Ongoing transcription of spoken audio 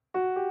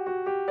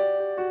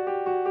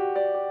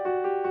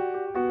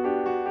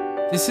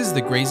This is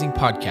the Grazing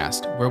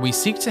Podcast, where we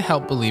seek to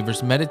help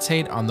believers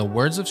meditate on the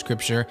words of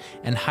Scripture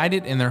and hide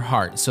it in their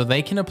heart so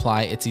they can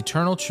apply its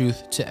eternal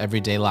truth to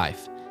everyday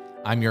life.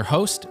 I'm your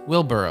host,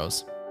 Will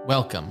Burrows.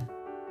 Welcome.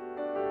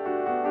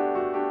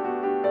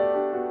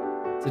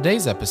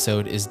 Today's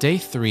episode is day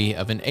 3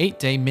 of an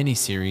 8-day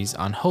mini-series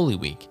on Holy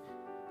Week.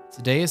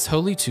 Today is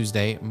Holy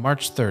Tuesday,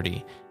 March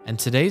 30, and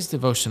today's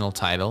devotional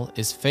title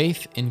is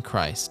Faith in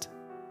Christ.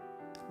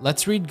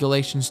 Let's read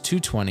Galatians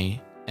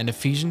 2:20 and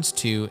Ephesians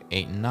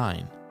 2:8 and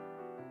 9.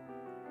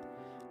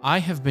 I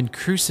have been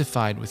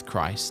crucified with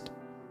Christ.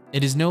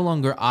 It is no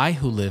longer I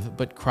who live,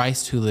 but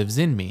Christ who lives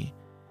in me.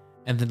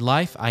 And the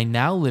life I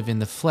now live in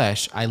the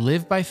flesh, I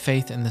live by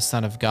faith in the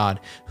Son of God,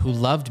 who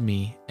loved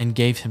me and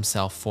gave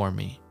himself for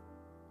me.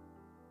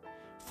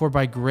 For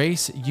by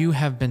grace you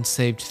have been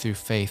saved through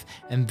faith,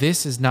 and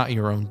this is not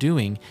your own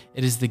doing,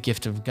 it is the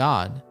gift of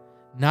God,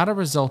 not a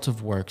result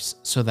of works,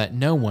 so that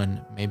no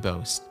one may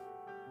boast.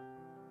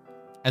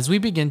 As we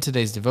begin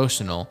today's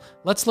devotional,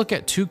 let's look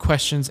at 2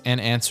 questions and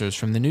answers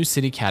from the New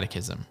City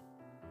Catechism.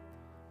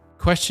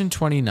 Question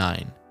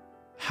 29.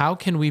 How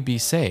can we be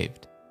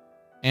saved?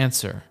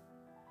 Answer.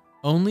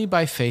 Only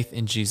by faith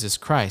in Jesus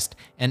Christ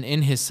and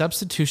in his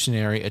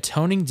substitutionary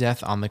atoning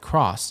death on the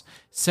cross.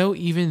 So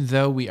even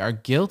though we are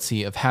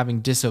guilty of having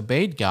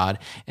disobeyed God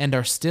and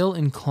are still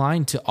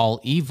inclined to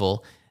all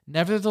evil,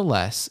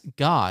 nevertheless,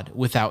 God,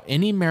 without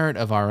any merit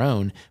of our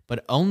own,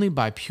 but only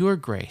by pure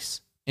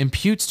grace,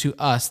 imputes to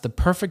us the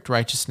perfect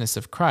righteousness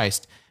of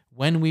Christ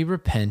when we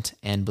repent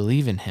and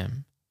believe in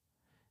him.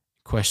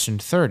 Question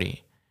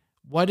 30.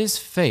 What is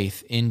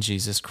faith in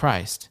Jesus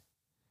Christ?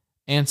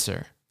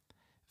 Answer.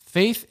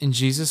 Faith in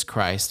Jesus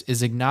Christ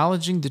is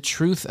acknowledging the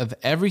truth of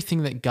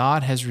everything that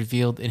God has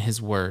revealed in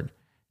his word,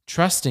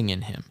 trusting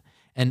in him,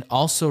 and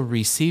also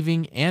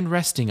receiving and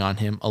resting on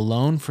him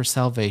alone for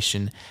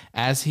salvation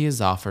as he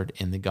is offered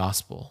in the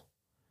gospel.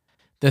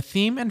 The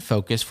theme and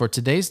focus for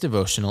today's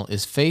devotional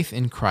is faith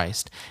in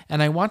Christ,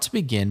 and I want to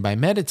begin by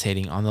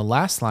meditating on the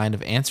last line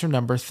of answer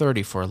number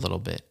 30 for a little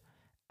bit,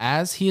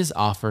 as he is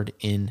offered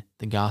in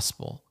the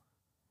gospel.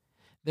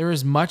 There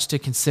is much to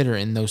consider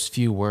in those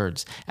few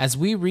words. As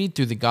we read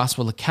through the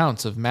gospel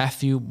accounts of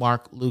Matthew,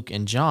 Mark, Luke,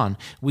 and John,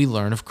 we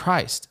learn of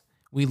Christ.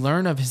 We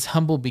learn of his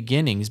humble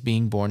beginnings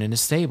being born in a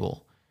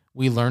stable.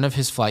 We learn of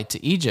his flight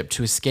to Egypt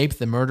to escape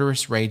the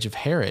murderous rage of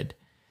Herod.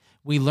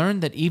 We learn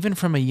that even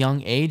from a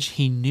young age,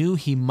 he knew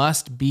he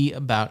must be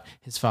about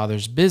his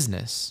Father's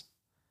business.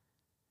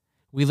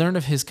 We learn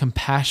of his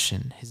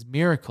compassion, his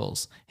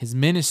miracles, his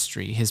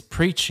ministry, his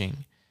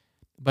preaching.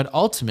 But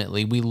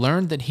ultimately, we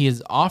learn that he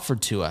is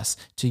offered to us,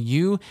 to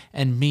you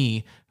and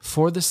me,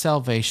 for the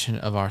salvation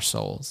of our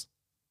souls.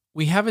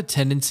 We have a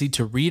tendency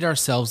to read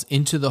ourselves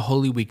into the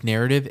Holy Week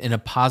narrative in a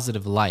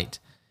positive light.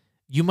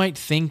 You might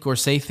think or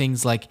say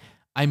things like,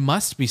 I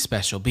must be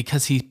special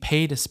because he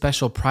paid a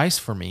special price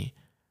for me.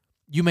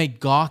 You may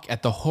gawk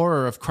at the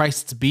horror of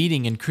Christ's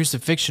beating and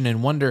crucifixion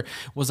and wonder,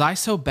 was I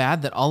so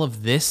bad that all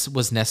of this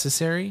was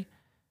necessary?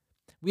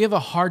 We have a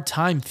hard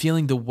time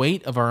feeling the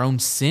weight of our own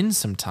sin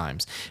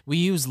sometimes. We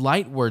use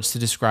light words to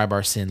describe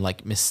our sin,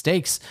 like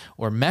mistakes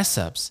or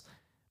mess-ups.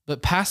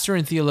 But pastor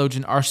and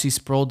theologian R.C.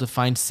 Sproul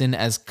defines sin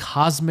as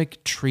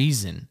cosmic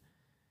treason.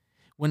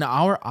 When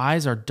our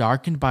eyes are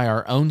darkened by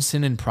our own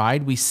sin and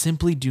pride, we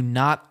simply do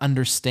not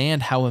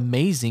understand how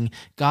amazing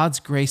God's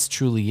grace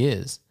truly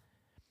is.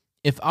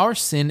 If our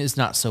sin is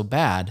not so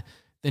bad,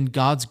 then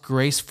God's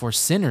grace for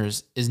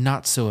sinners is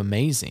not so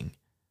amazing.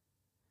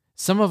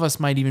 Some of us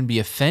might even be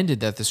offended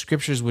that the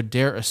scriptures would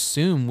dare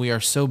assume we are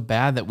so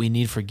bad that we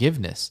need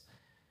forgiveness.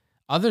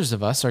 Others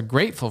of us are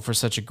grateful for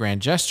such a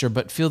grand gesture,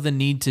 but feel the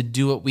need to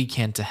do what we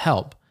can to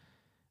help.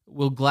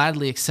 We'll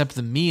gladly accept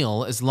the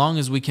meal as long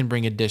as we can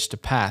bring a dish to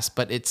pass,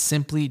 but it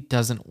simply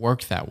doesn't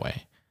work that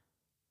way.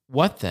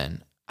 What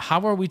then?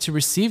 How are we to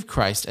receive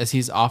Christ as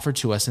he's offered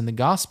to us in the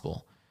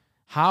gospel?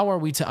 How are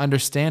we to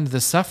understand the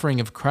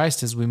suffering of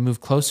Christ as we move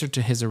closer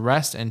to his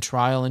arrest and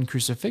trial and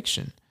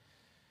crucifixion?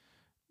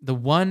 The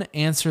one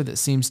answer that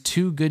seems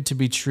too good to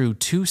be true,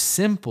 too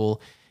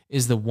simple,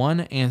 is the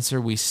one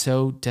answer we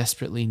so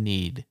desperately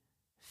need: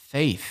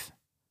 faith.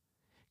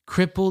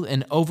 Crippled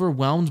and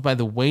overwhelmed by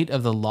the weight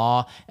of the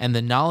law and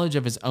the knowledge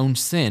of his own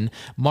sin,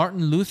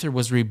 Martin Luther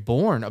was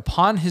reborn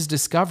upon his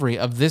discovery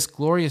of this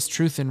glorious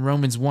truth in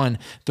Romans 1,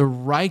 the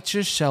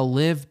righteous shall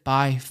live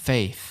by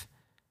faith.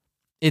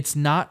 It's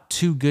not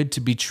too good to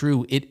be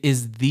true. It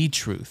is the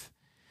truth.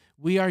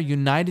 We are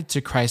united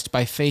to Christ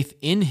by faith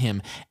in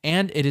him,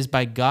 and it is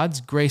by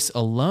God's grace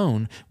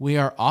alone we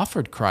are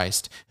offered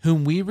Christ,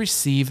 whom we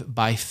receive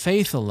by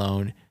faith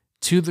alone,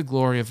 to the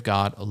glory of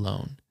God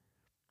alone.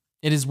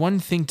 It is one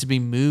thing to be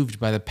moved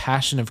by the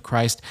passion of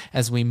Christ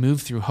as we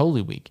move through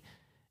Holy Week.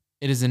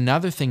 It is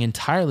another thing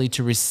entirely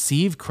to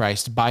receive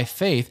Christ by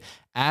faith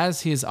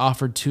as he is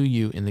offered to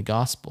you in the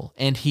gospel,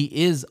 and he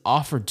is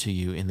offered to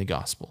you in the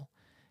gospel.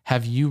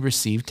 Have you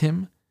received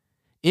him?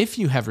 If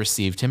you have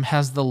received him,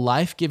 has the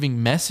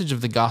life-giving message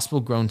of the gospel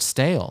grown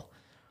stale?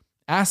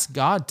 Ask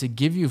God to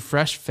give you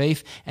fresh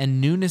faith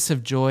and newness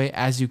of joy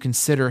as you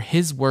consider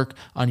His work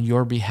on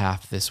your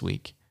behalf this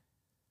week.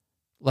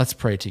 Let's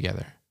pray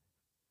together.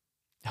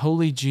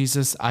 Holy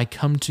Jesus, I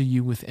come to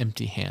you with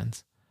empty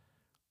hands.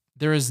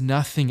 There is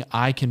nothing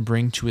I can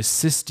bring to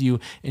assist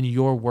you in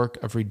your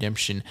work of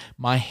redemption.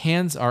 My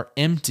hands are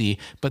empty,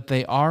 but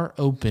they are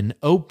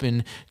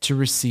open to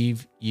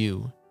receive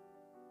you.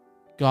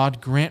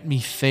 God, grant me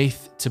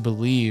faith to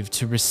believe,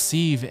 to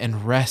receive,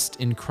 and rest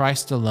in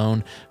Christ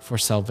alone for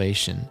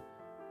salvation.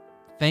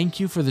 Thank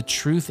you for the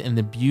truth and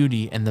the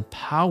beauty and the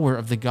power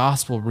of the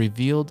gospel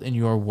revealed in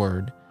your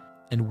word.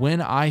 And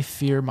when I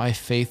fear my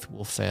faith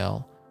will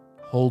fail,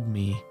 hold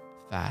me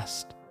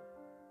fast.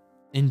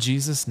 In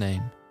Jesus'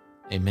 name,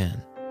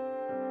 amen.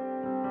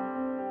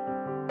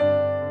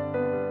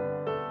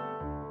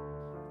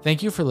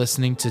 Thank you for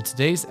listening to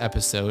today's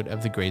episode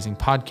of the Grazing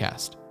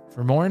Podcast.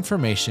 For more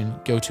information,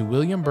 go to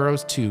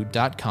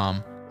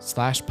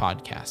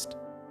williamburrows2.com/podcast.